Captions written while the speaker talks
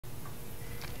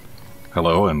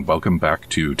Hello and welcome back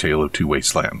to Tale of Two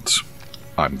Wastelands.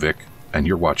 I'm Vic, and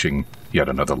you're watching yet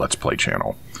another Let's Play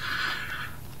channel.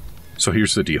 So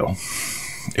here's the deal.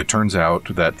 It turns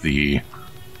out that the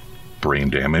brain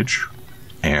damage,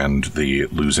 and the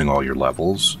losing all your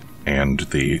levels, and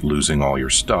the losing all your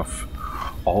stuff,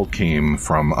 all came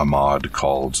from a mod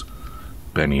called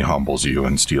Benny Humbles You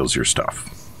and Steals Your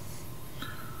Stuff.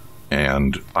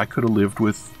 And I could have lived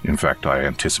with, in fact I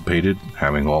anticipated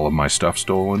having all of my stuff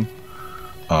stolen,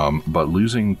 but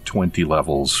losing 20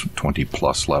 levels, 20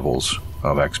 plus levels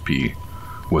of XP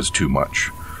was too much,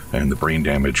 and the brain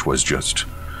damage was just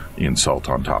insult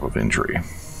on top of injury.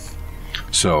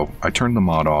 So I turned the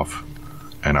mod off,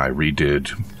 and I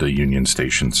redid the Union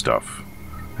Station stuff,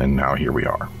 and now here we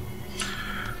are.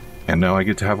 And now I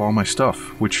get to have all my stuff,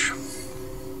 which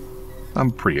I'm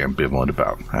pretty ambivalent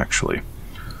about, actually.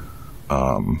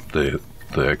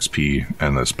 The XP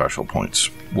and the special points,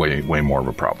 way more of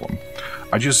a problem.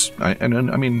 I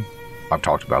mean, I've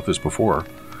talked about this before.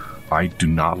 I do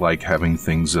not like having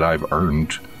things that I've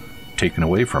earned taken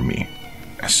away from me,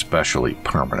 especially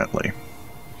permanently.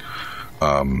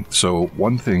 So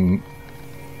one thing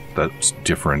that's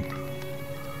different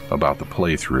about the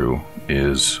playthrough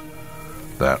is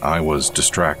that I was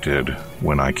distracted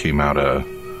when I came out of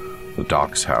the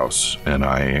Doc's house, and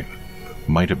I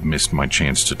might have missed my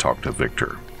chance to talk to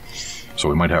Victor. So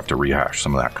we might have to rehash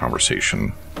some of that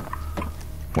conversation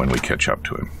when we catch up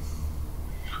to him.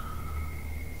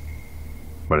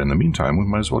 But in the meantime, we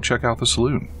might as well check out the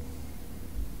saloon.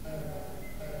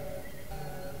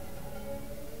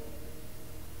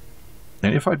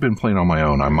 And if I'd been playing on my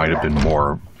own, I might have been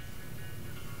more...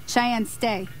 Cheyenne,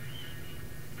 stay.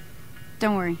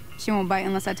 Don't worry, she won't bite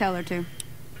unless I tell her to.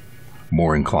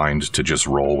 More inclined to just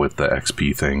roll with the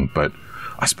XP thing, but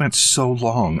I spent so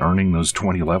long earning those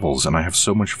 20 levels, and I have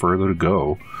so much further to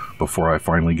go before I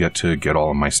finally get to get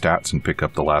all of my stats and pick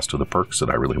up the last of the perks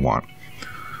that I really want.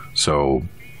 So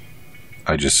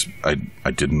I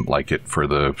didn't like it for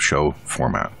the show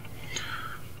format.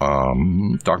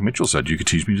 Doc Mitchell said you could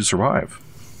teach me to survive.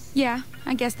 Yeah,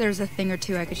 I guess there's a thing or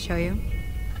two I could show you.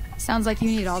 Sounds like you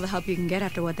need all the help you can get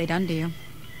after what they done to you.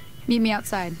 Meet me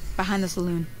outside, behind the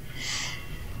saloon.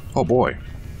 Oh boy.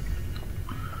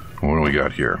 What do we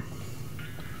got here?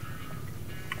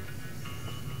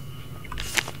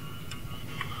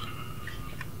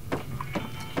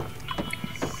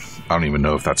 I don't even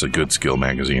know if that's a good skill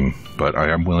magazine, but I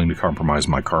am willing to compromise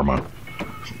my karma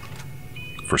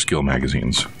for skill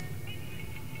magazines.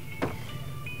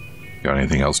 Got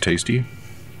anything else tasty?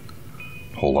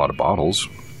 Whole lot of bottles.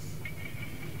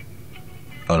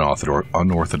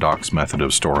 Unorthodox method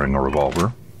of storing a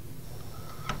revolver.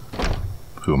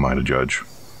 Who am I to judge?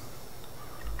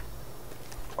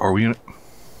 Are we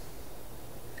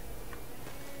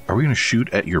gonna shoot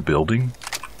at your building?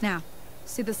 Now,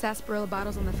 see the sarsaparilla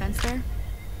bottles on the fence there?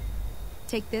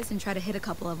 Take this and try to hit a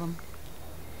couple of them.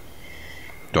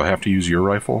 Do I have to use your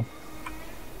rifle?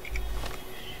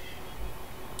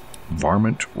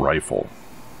 Varmint rifle.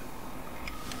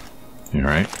 You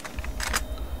alright?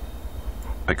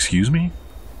 Excuse me?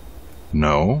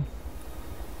 No.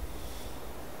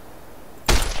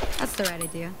 That's the right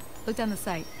idea. Look down the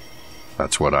sight.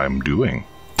 That's what I'm doing.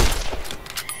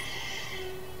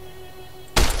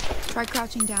 Try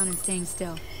crouching down and staying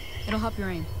still. It'll help your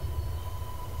aim.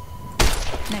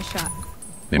 Nice shot.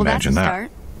 Imagine that.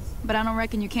 Start, but I don't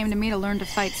reckon you came to me to learn to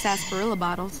fight sarsaparilla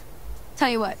bottles. Tell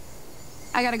you what,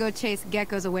 I gotta go chase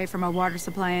geckos away from our water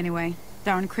supply anyway.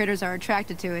 Darn critters are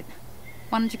attracted to it.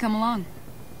 Why don't you come along?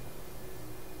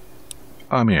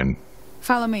 I'm in.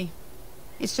 Follow me.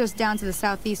 It's just down to the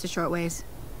southeast a short ways.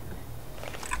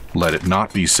 Let it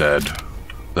not be said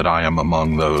that I am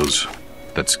among those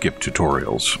that skip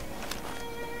tutorials.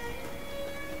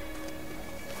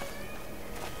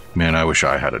 Man, I wish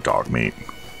I had a dog meat.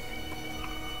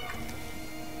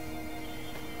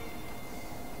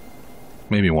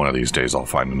 Maybe one of these days I'll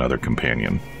find another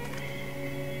companion.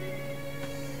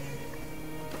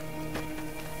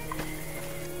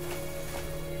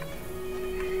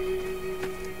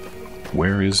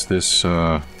 Where is this,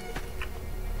 I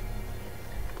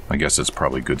guess it's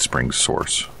probably Good Springs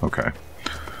source. Okay.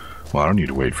 Well, I don't need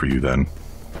to wait for you then.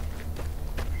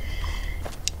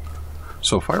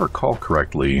 So if I recall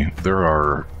correctly, there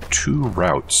are 2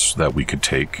 routes that we could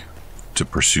take to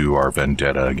pursue our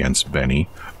vendetta against Benny.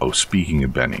 Oh, speaking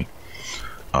of Benny,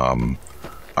 I'm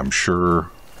sure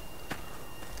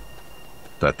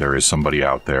that there is somebody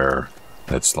out there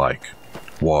that's like,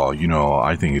 well, you know,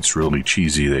 I think it's really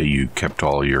cheesy that you kept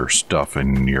all your stuff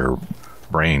in your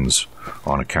brains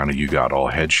on account of you got all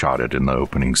headshotted in the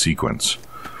opening sequence.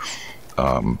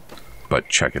 But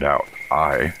check it out.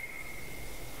 I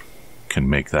can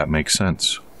make that make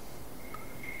sense.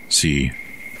 See,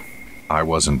 I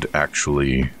wasn't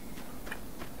actually,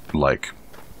 like,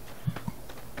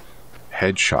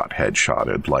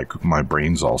 headshotted, like my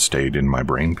brains all stayed in my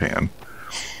brain pan.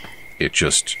 It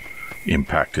just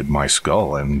impacted my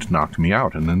skull and knocked me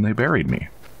out, and then they buried me.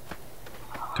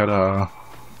 Ta-da!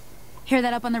 Hear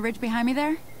that up on the ridge behind me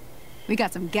there? We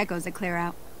got some geckos to clear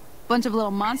out. Bunch of little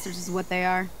monsters is what they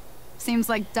are. Seems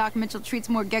like Doc Mitchell treats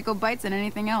more gecko bites than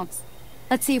anything else.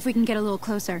 Let's see if we can get a little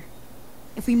closer.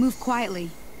 If we move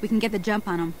quietly, we can get the jump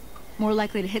on them. More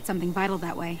likely to hit something vital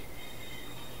that way.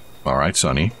 All right,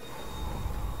 Sonny.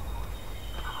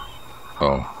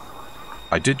 Oh.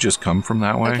 I did just come from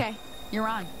that way. Okay, you're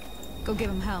on. Go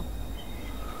give them hell.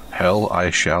 Hell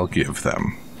I shall give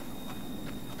them.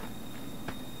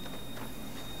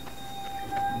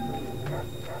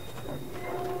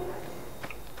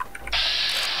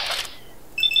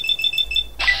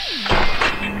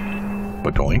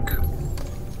 Badoink.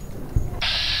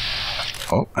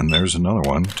 Oh, and there's another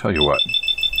one. Tell you what.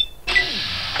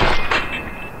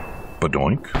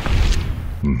 Badoink.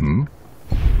 Mm-hmm.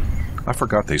 I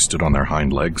forgot they stood on their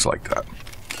hind legs like that.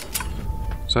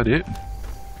 Is that it?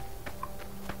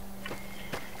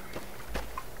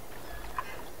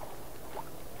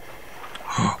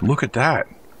 Look at that.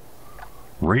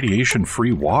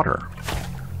 Radiation-free water.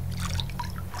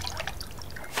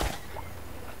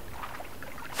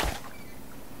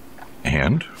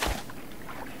 And?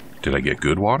 Did I get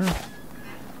good water?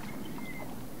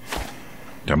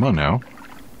 Come on now.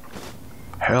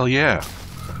 Hell yeah.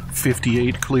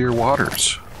 58 clear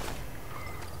waters.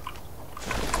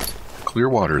 Clear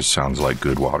waters sounds like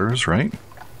good waters, right?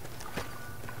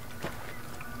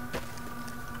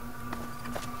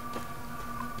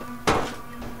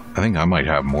 I think I might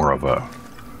have more of a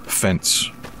fence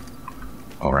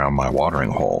around my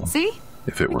watering hole. See?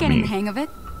 If it were getting me. the hang of it.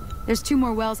 There's 2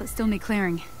 more wells that still need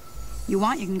clearing. You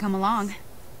want, you can come along.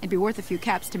 It'd be worth a few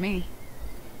caps to me.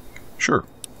 Sure.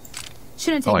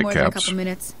 Shouldn't take I like more than a caps. couple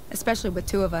minutes, especially with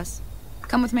 2 of us.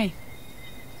 Come with me.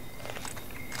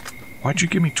 Why'd you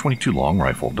give me 22 long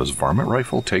rifle? Does varmint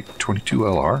rifle take 22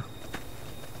 LR?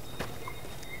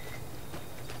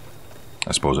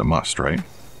 I suppose it must, right?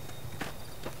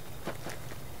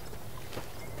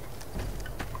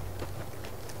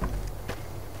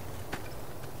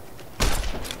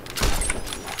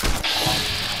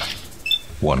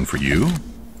 One for you.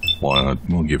 One,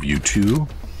 we'll give you 2.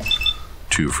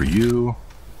 2 for you.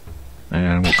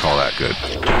 And we'll call that good.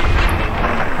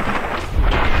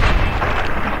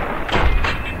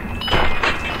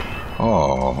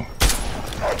 Oh.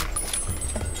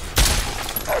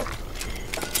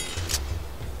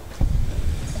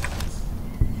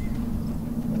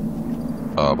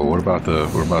 But what about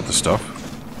the stuff?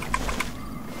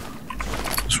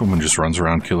 This woman just runs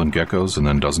around killing geckos and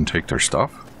then doesn't take their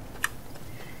stuff?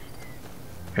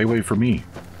 Hey, wait for me.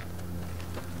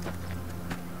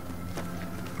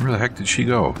 Where the heck did she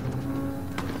go?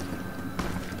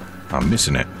 I'm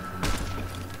missing it.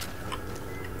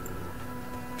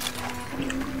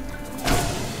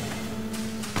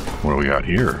 What do we got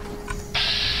here?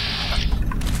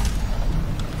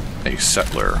 A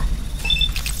settler.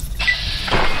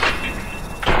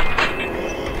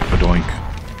 Badoink.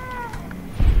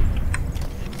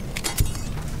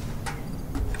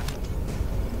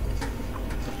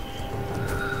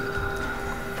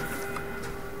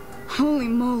 Holy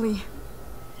moly.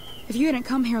 If you hadn't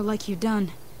come here like you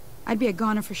done, I'd be a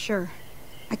goner for sure.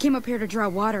 I came up here to draw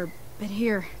water, but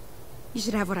here, you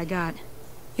should have what I got.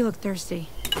 You look thirsty.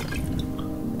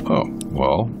 Oh,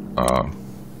 well,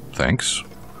 thanks.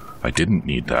 I didn't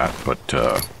need that, but,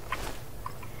 well,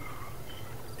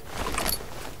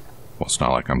 it's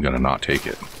not like I'm gonna not take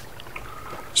it.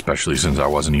 Especially since I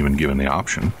wasn't even given the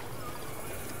option.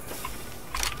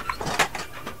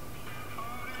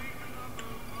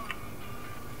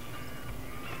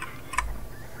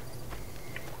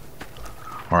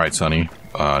 Alright, Sonny.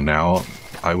 Now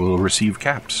I will receive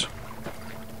caps.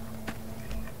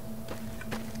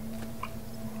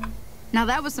 Now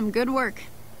that was some good work.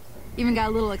 Even got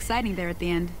a little exciting there at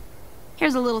the end.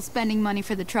 Here's a little spending money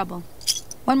for the trouble.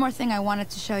 One more thing I wanted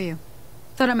to show you.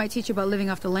 Thought I might teach you about living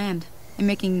off the land and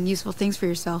making useful things for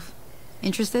yourself.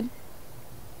 Interested?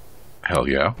 Hell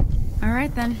yeah.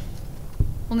 Alright then.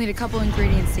 We'll need a couple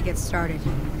ingredients to get started.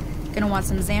 Gonna want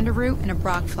some xander root and a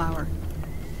brock flower.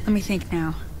 Let me think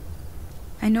now.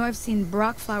 I know I've seen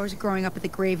brock flowers growing up at the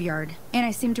graveyard, and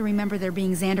I seem to remember there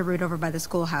being xander root over by the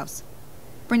schoolhouse.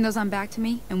 Bring those on back to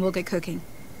me, and we'll get cooking.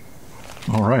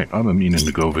 Alright, I'm a meaning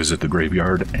to go visit the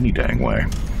graveyard any dang way.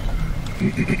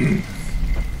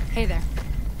 Hey there.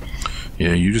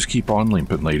 Yeah, you just keep on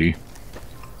limping, lady.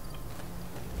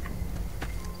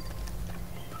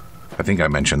 I think I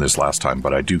mentioned this last time,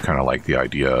 but I do kind of like the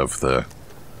idea of the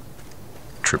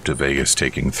trip to Vegas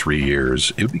taking 3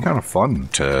 years. It would be kind of fun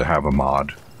to have a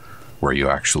mod where you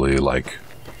actually, like,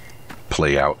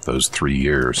 play out those 3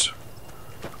 years.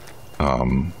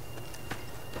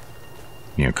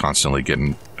 You know, constantly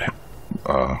getting,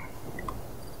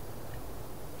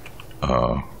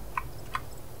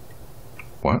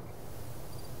 what?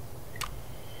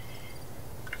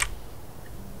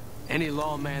 Any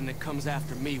lawman that comes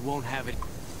after me won't have it.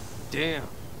 Damn,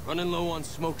 running low on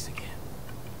smokes again.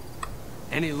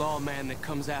 Any lawman that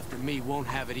comes after me won't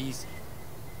have it easy.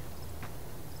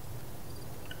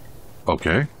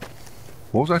 Okay.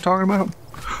 What was I talking about?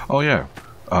 Oh, yeah.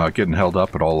 Getting held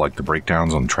up at all, like, the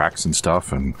breakdowns on tracks and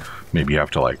stuff, and maybe you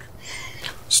have to, like,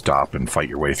 stop and fight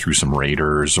your way through some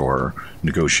raiders or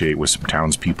negotiate with some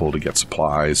townspeople to get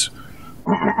supplies.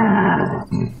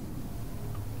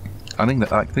 I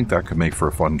think that could make for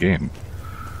a fun game.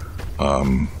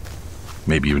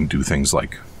 Maybe even do things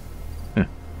like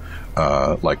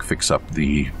fix up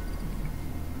the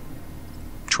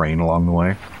train along the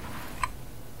way.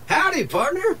 Howdy,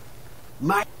 partner.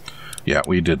 Yeah,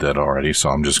 we did that already, so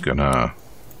I'm just gonna...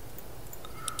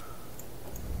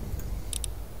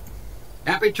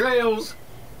 Happy trails.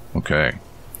 Okay.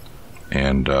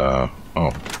 And, oh,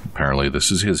 apparently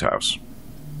this is his house.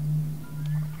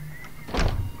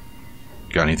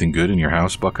 Got anything good in your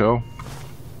house, bucko?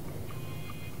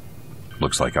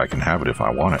 Looks like I can have it if I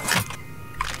want it.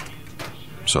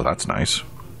 So that's nice.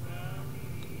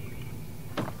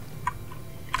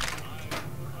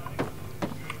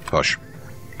 Hush.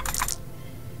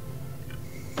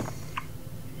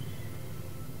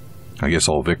 I guess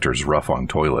old Victor's rough on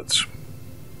toilets.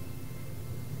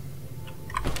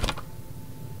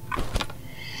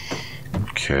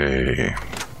 Okay.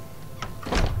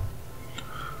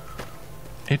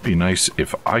 It'd be nice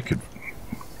if I could...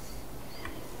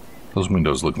 Those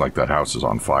windows look like that house is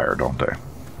on fire, don't they?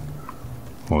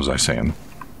 What was I saying?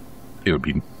 It would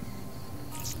be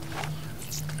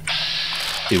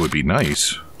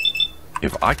nice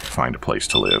if I could find a place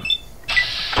to live.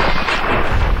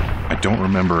 I don't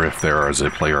remember if there is a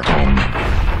player home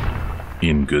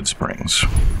in Good Springs.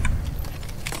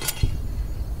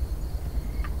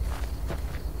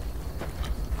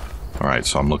 Alright,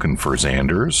 so I'm looking for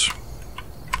Xanders.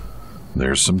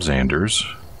 There's some Xanders.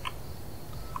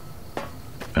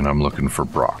 And I'm looking for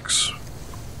Brocks.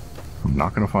 I'm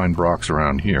not going to find Brocks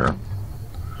around here.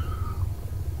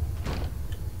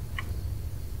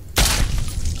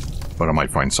 But I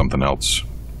might find something else.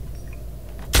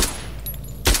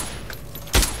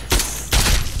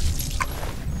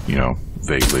 You know,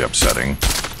 vaguely upsetting.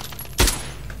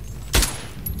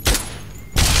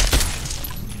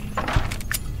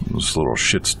 Those little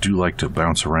shits do like to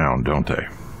bounce around, don't they?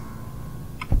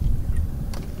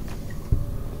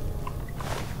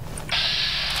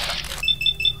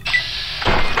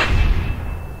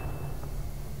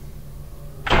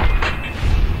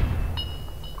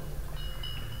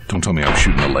 Don't tell me I'm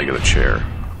shooting the leg of the chair.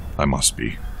 I must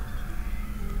be.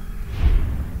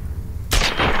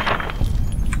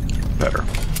 Better.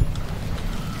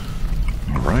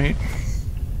 Alright.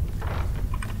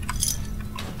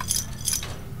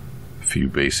 A few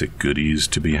basic goodies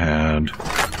to be had.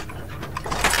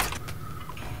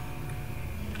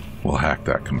 We'll hack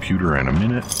that computer in a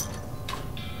minute.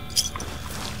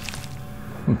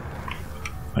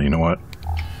 You know what?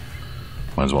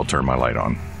 Might as well turn my light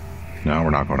on. No,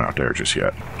 we're not going out there just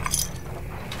yet.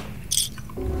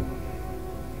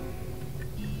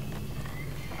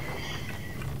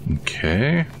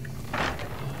 Okay.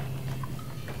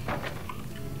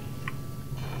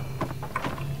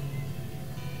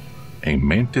 A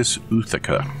Mantis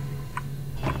Uthica.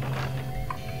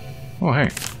 Oh, hey.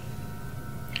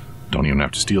 Don't even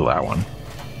have to steal that one.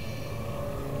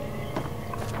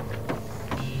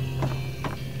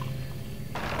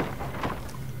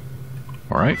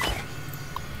 Alright.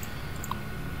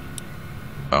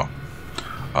 Oh.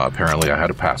 Apparently I had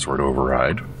a password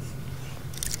override.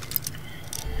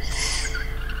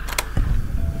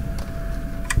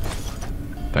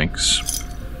 Thanks.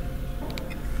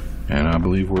 And I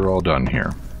believe we're all done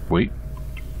here. Wait.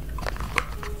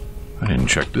 I didn't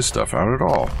check this stuff out at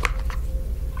all.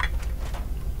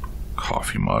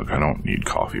 Coffee mug. I don't need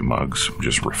coffee mugs. I'm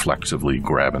just reflexively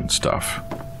grabbing stuff.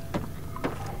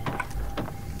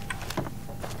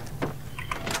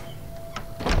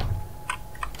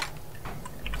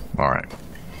 Alright.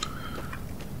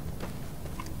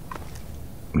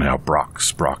 Now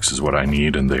Brock's is what I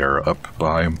need, and they are up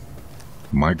by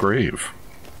my grave.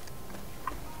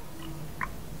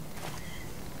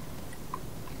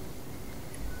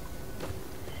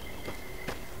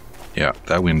 Yeah,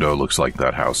 that window looks like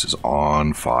that house is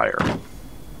on fire.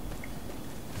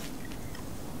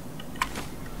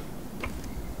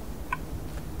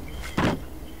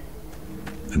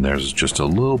 And there's just a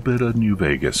little bit of New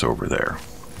Vegas over there.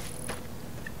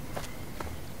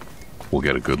 We'll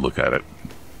get a good look at it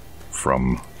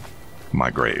from my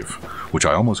grave, which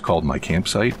I almost called my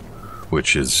campsite,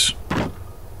 which is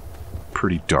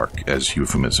pretty dark as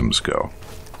euphemisms go,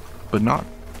 but not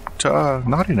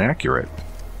inaccurate.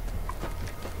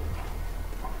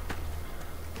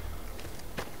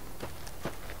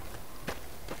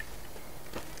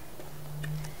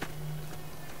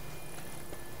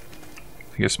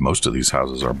 I guess most of these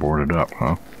houses are boarded up,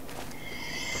 huh?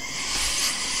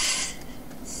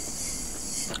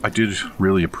 I did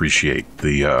really appreciate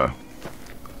the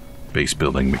base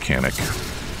building mechanic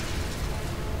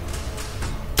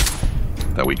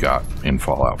that we got in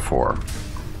Fallout 4.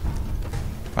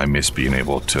 I miss being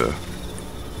able to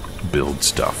build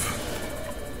stuff.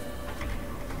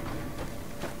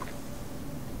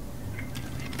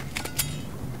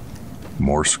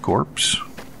 More Scorps.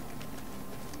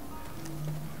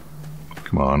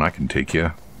 Come on, I can take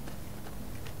you.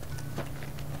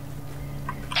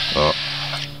 Oh,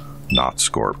 not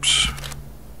Scorps.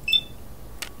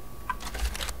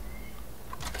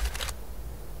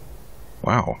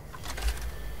 Wow.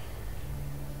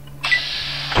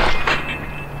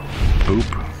 Boop.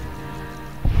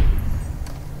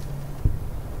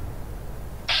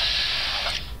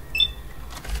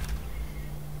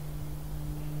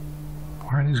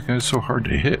 Why are these guys so hard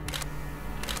to hit?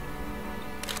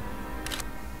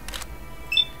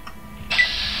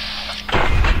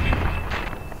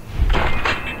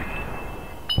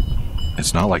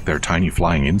 It's not like they're tiny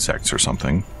flying insects or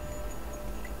something.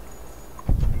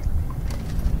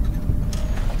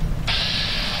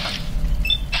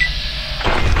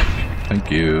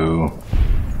 Thank you.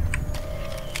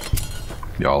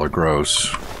 Y'all are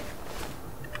gross.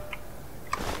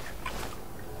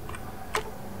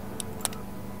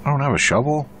 I don't have a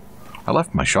shovel? I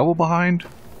left my shovel behind?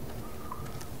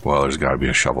 Well, there's gotta be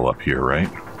a shovel up here, right?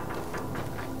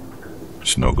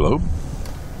 Snow globe?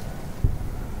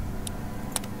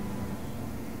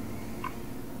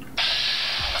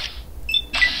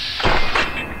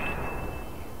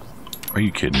 Are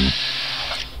you kidding?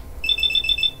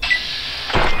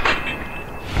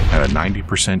 Had a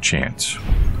 90% chance,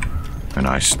 and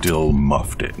I still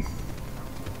muffed it.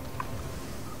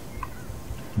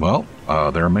 Well,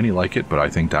 there are many like it, but I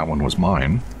think that one was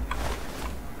mine.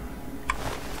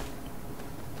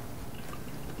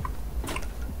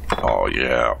 Oh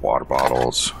yeah, water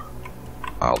bottles.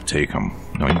 I'll take them.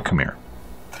 No, you come here.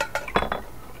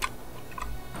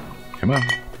 Come on.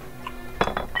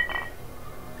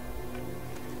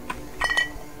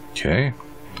 Okay.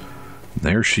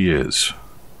 There she is.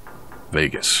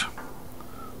 Vegas.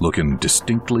 Looking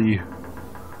distinctly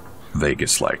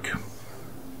Vegas-like.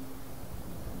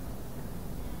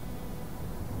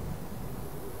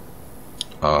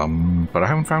 But I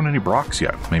haven't found any Brocks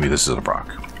yet. Maybe this is a Brock.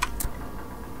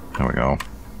 There we go.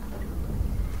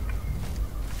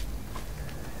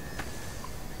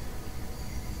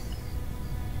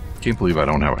 Can't believe I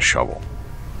don't have a shovel.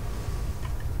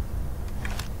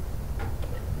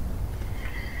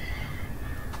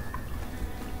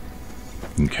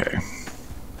 Okay.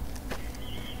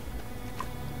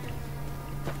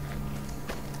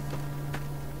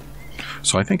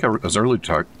 So I think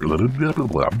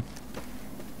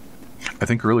I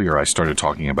think earlier I started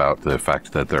talking about the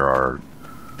fact that there are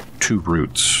 2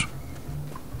 routes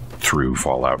through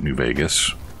Fallout New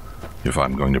Vegas if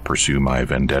I'm going to pursue my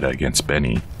vendetta against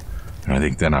Benny, and I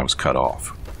think then I was cut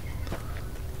off.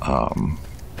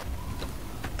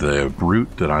 The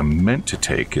route that I'm meant to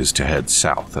take is to head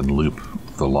south and loop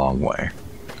the long way.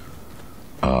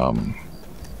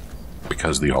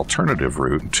 Because the alternative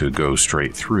route to go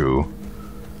straight through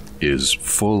is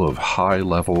full of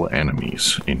high-level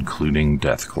enemies, including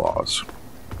Deathclaws.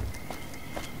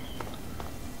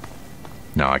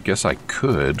 Now, I guess I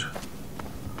could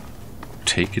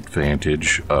take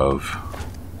advantage of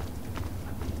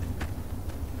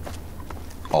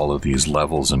all of these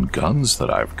levels and guns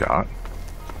that I've got,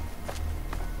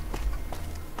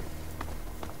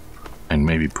 and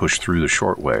maybe push through the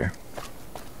short way.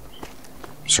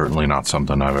 Certainly not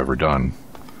something I've ever done,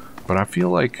 but I feel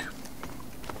like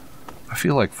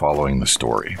following the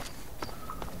story.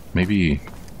 Maybe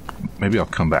I'll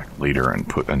come back later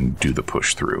and do the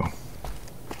push through.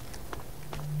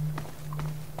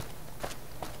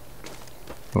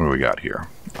 What do we got here?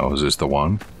 Oh, is this the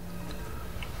one?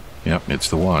 Yep, it's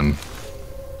the one.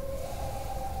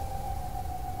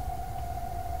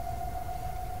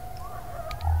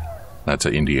 That's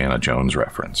an Indiana Jones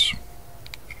reference.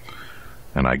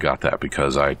 And I got that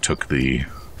because I took the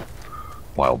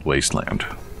Wild Wasteland.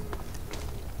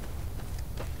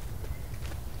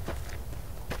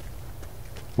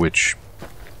 Which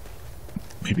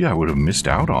maybe I would have missed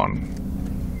out on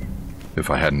if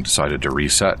I hadn't decided to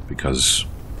reset, because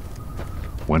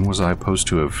when was I supposed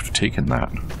to have taken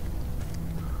that?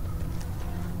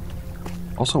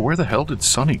 Also, where the hell did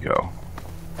Sonny go?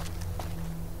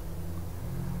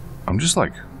 I'm just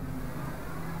like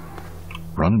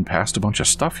running past a bunch of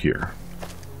stuff here.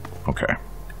 Okay.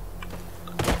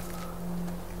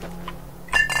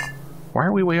 Why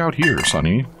are we way out here,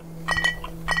 Sonny?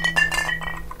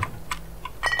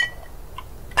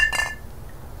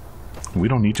 We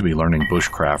don't need to be learning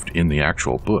bushcraft in the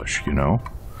actual bush, you know?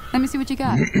 Let me see what you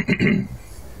got.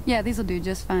 Yeah, these'll do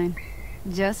just fine.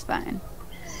 Just fine.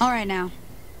 Alright now.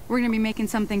 We're gonna be making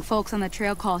something folks on the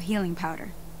trail call healing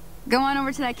powder. Go on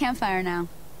over to that campfire now.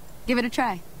 Give it a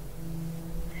try.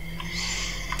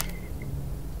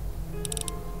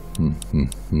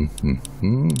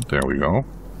 There we go.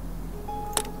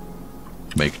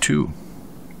 Make 2.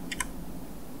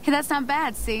 Hey, that's not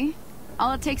bad, see?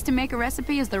 All it takes to make a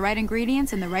recipe is the right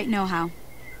ingredients and the right know-how.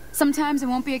 Sometimes it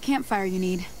won't be a campfire you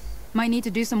need. Might need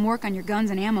to do some work on your guns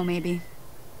and ammo, maybe.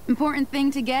 Important thing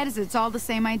to get is it's all the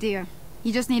same idea.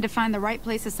 You just need to find the right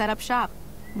place to set up shop.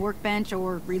 Workbench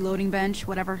or reloading bench,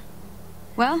 whatever.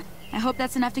 Well, I hope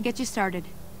that's enough to get you started.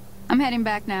 I'm heading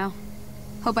back now.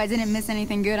 Hope I didn't miss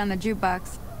anything good on the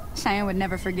jukebox. Cheyenne would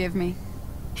never forgive me.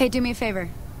 Hey, do me a favor.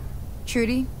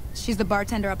 Trudy, she's the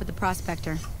bartender up at the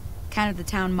Prospector. Kind of the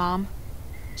town mom.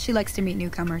 She likes to meet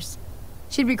newcomers.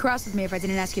 She'd be cross with me if I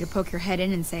didn't ask you to poke your head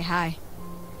in and say hi.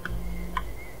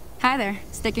 Hi there.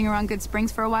 Sticking around Good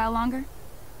Springs for a while longer?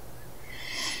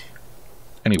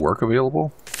 Any work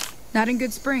available? Not in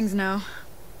Good Springs, no.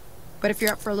 But if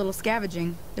you're up for a little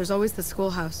scavenging, there's always the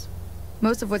schoolhouse.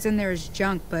 Most of what's in there is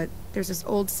junk, but there's this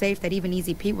old safe that even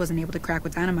Easy Pete wasn't able to crack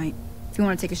with dynamite. If you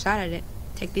want to take a shot at it,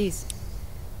 take these.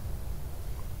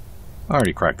 I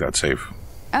already cracked that safe.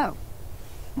 Oh.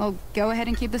 Well, go ahead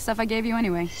and keep the stuff I gave you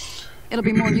anyway. It'll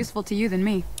be more useful to you than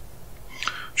me.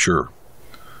 Sure.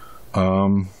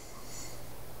 I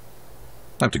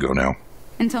have to go now.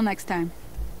 Until next time.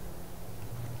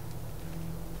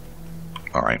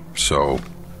 Alright, so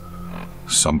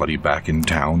somebody back in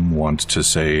town wants to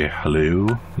say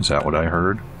hello? Is that what I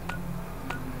heard?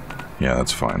 Yeah,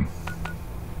 that's fine.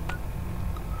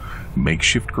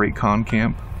 Makeshift Great Khan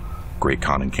Camp? Great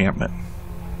Khan Encampment.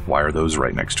 Why are those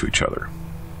right next to each other?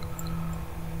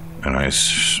 And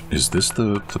is this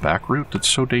the back route that's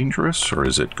so dangerous, or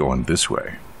is it going this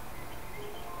way?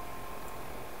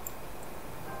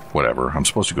 Whatever, I'm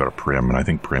supposed to go to Prim, and I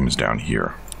think Prim is down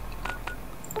here.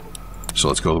 So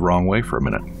let's go the wrong way for a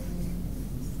minute.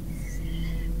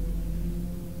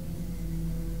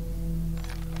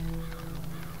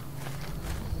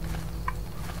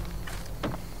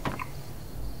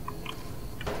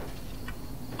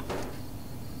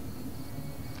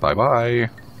 Bye-bye.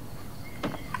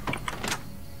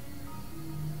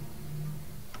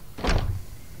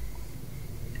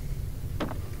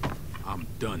 I'm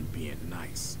done being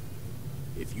nice.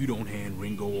 If you don't hand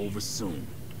Ringo over soon,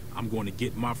 I'm going to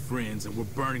get my friends and we're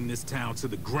burning this town to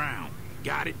the ground.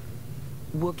 Got it?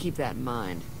 We'll keep that in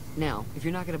mind. Now, if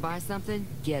you're not going to buy something,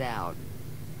 get out.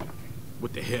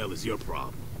 What the hell is your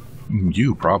problem?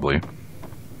 You, probably.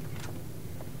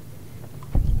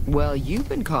 Well, you've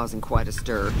been causing quite a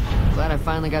stir. Glad I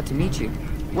finally got to meet you.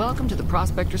 Welcome to the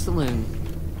Prospector Saloon.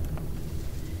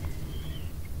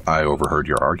 I overheard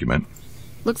your argument.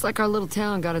 Looks like our little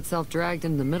town got itself dragged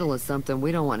into the middle of something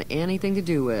we don't want anything to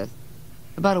do with.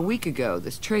 About a week ago,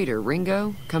 this traitor,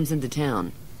 Ringo, comes into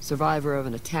town. Survivor of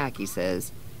an attack, he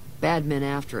says. Bad men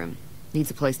after him.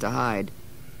 Needs a place to hide.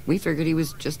 We figured he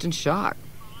was just in shock,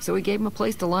 so we gave him a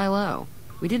place to lie low.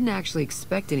 We didn't actually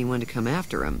expect anyone to come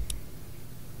after him.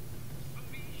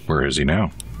 Where is he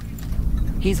now?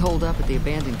 He's holed up at the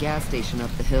abandoned gas station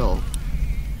up the hill.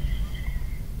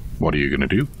 What are you gonna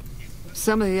do?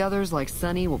 Some of the others, like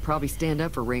Sonny, will probably stand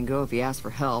up for Ringo if he asks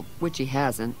for help, which he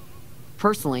hasn't.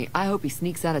 Personally, I hope he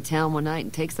sneaks out of town one night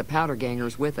and takes the powder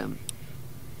gangers with him.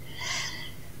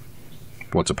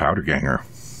 What's a powder ganger?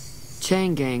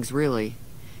 Chain gangs, really.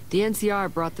 The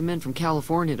NCR brought them in from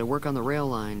California to work on the rail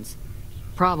lines.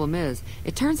 Problem is,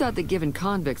 it turns out that giving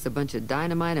convicts a bunch of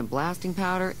dynamite and blasting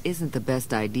powder isn't the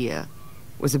best idea.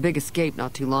 It was a big escape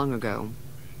not too long ago.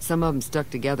 Some of them stuck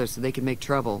together so they could make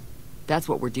trouble. That's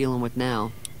what we're dealing with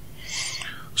now.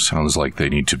 Sounds like they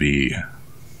need to be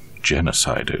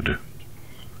genocided.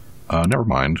 Never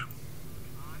mind.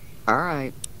 All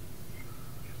right.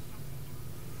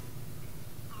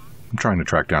 I'm trying to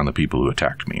track down the people who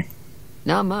attacked me.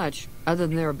 Not much, other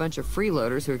than they're a bunch of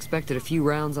freeloaders who expected a few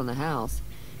rounds on the house.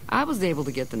 I was able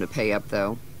to get them to pay up,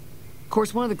 though. Of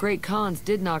course, one of the great cons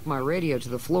did knock my radio to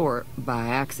the floor, by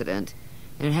accident,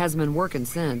 and it hasn't been working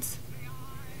since.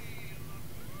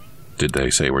 Did they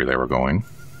say where they were going?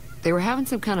 They were having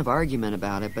some kind of argument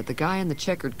about it, but the guy in the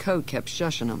checkered coat kept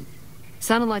shushing them.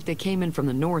 Sounded like they came in from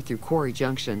the north through Quarry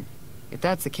Junction. If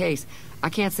that's the case, I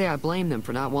can't say I blame them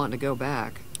for not wanting to go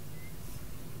back.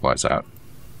 Why's that?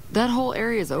 That whole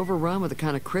area is overrun with the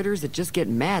kind of critters that just get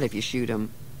mad if you shoot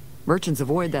them. Merchants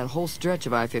avoid that whole stretch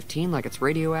of I-15 like it's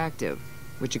radioactive,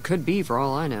 which it could be for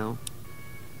all I know.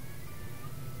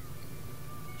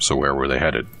 So where were they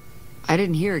headed? I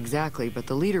didn't hear exactly, but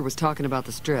the leader was talking about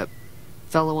the strip.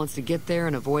 Fellow wants to get there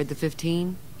and avoid the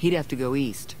 15, he'd have to go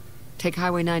east. Take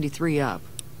Highway 93 up.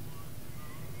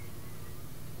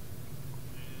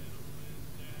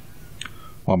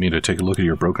 Want me to take a look at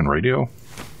your broken radio?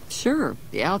 Sure,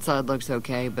 the outside looks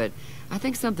okay, but I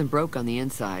think something broke on the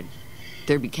inside.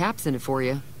 There'd be caps in it for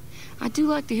you. I do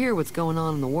like to hear what's going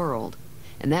on in the world.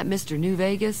 And that Mr. New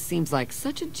Vegas seems like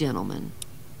such a gentleman.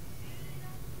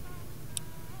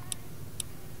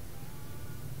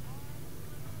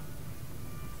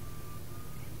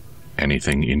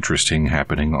 Anything interesting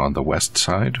happening on the west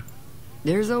side?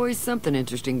 There's always something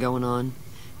interesting going on.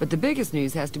 But the biggest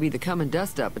news has to be the coming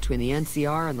dust-up between the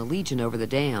NCR and the Legion over the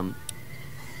dam.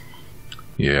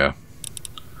 Yeah.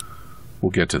 We'll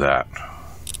get to that.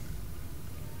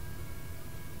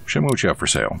 Shem, what you have for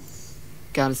sale?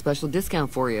 Got a special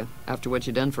discount for you, after what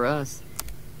you done for us.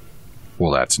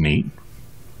 Well, that's neat.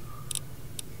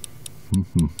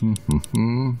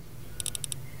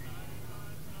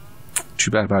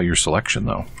 Too bad about your selection,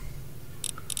 though.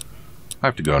 I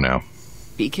have to go now.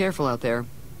 Be careful out there.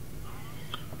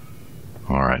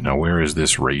 Alright, now where is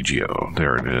this radio?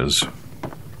 There it is.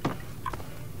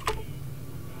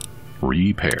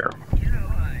 Repair.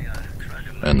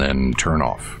 And then turn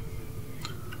off.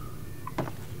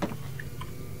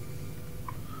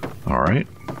 Alright.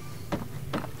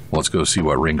 Let's go see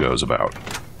what Ringo's about.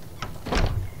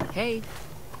 Hey.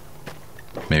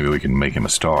 Maybe we can make him a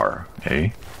star, eh?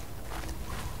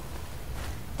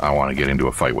 I want to get into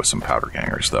a fight with some powder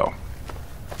gangers, though.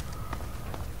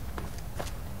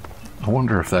 I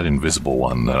wonder if that invisible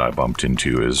one that I bumped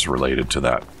into is related to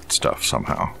that stuff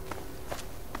somehow.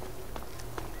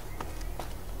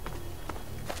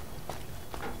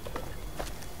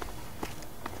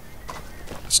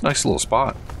 It's a nice little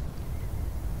spot.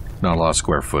 Not a lot of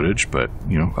square footage, but,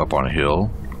 you know, up on a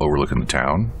hill, overlooking the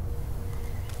town.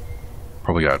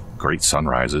 Probably got great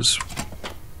sunrises.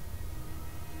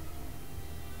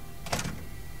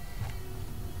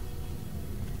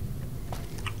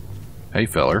 Hey,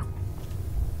 feller.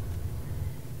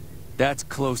 That's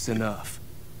close enough.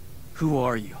 Who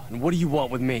are you, and what do you want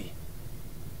with me?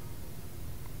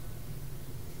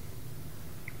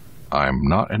 I'm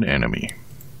not an enemy.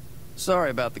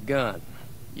 Sorry about the gun.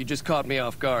 You just caught me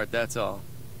off guard, that's all.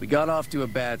 We got off to a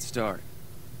bad start.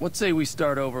 What say we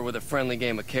start over with a friendly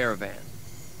game of Caravan?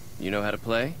 You know how to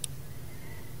play?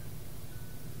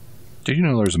 Did you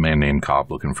know there's a man named Cobb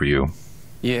looking for you?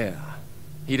 Yeah.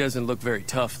 He doesn't look very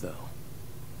tough, though.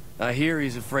 I hear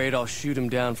he's afraid I'll shoot him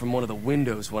down from one of the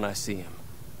windows when I see him.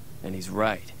 And he's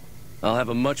right. I'll have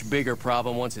a much bigger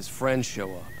problem once his friends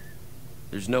show up.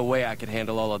 There's no way I could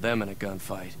handle all of them in a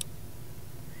gunfight.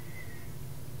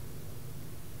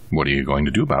 What are you going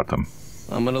to do about them?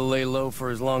 I'm gonna lay low for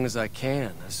as long as I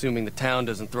can, assuming the town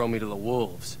doesn't throw me to the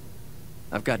wolves.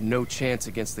 I've got no chance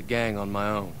against the gang on my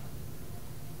own.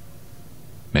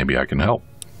 Maybe I can help.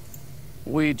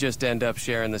 We'd just end up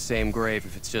sharing the same grave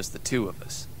if it's just the two of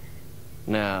us.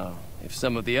 Now, if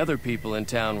some of the other people in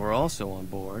town were also on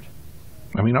board...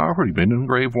 I mean, I've already been in the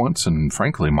grave once, and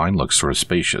frankly, mine looks sort of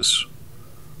spacious.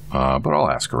 But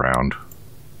I'll ask around.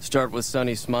 Start with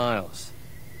Sunny Smiles.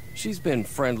 She's been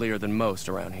friendlier than most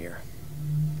around here.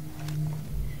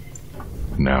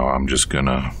 Now I'm just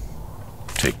gonna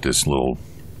take this little...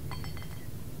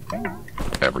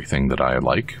 everything that I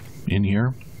like in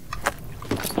here.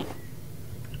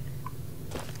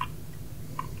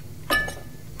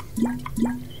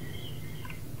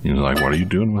 He's like, what are you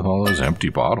doing with all those empty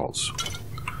bottles?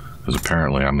 Because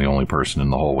apparently I'm the only person in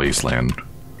the whole wasteland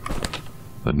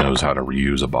that knows how to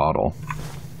reuse a bottle.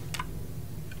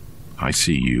 I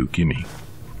see you. Gimme.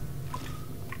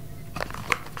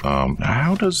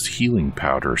 How does healing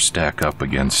powder stack up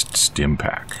against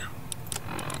Stimpack?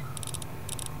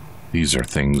 These are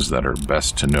things that are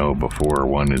best to know before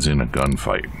one is in a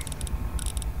gunfight.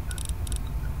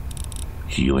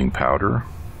 Healing powder?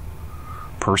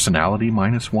 Personality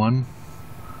 -1?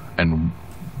 And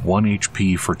 1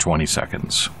 HP for 20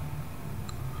 seconds.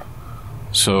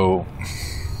 So,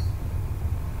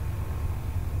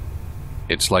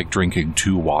 it's like drinking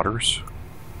 2 waters.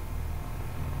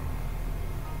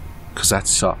 Because that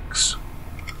sucks.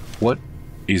 What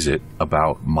is it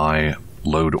about my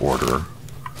load order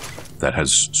that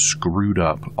has screwed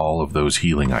up all of those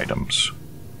healing items?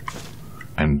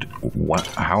 And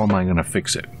how am I going to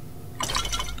fix it?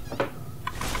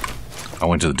 I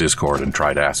went to the Discord and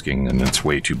tried asking, and it's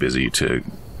way too busy to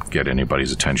get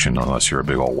anybody's attention unless you're a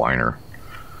big old whiner.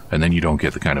 And then you don't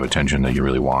get the kind of attention that you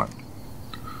really want.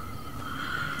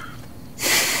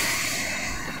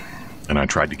 And I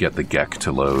tried to get the GEC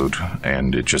to load,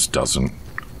 and it just doesn't.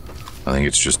 I think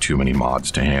it's just too many mods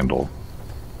to handle.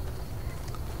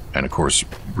 And of course,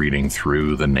 reading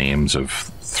through the names of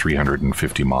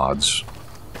 350 mods,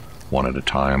 one at a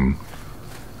time,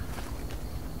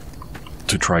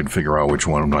 to try and figure out which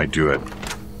one might do it.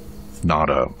 Not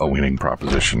a winning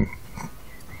proposition.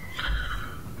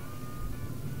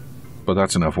 But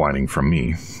that's enough whining from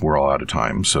me. We're all out of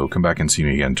time, so come back and see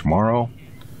me again tomorrow,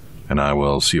 and I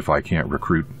will see if I can't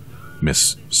recruit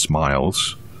Miss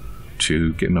Smiles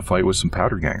to get in a fight with some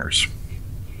powder gangers.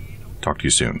 Talk to you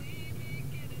soon.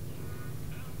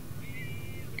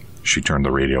 She turned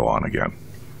the radio on again.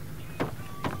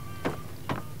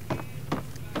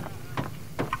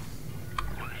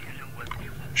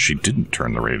 She didn't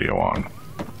turn the radio on.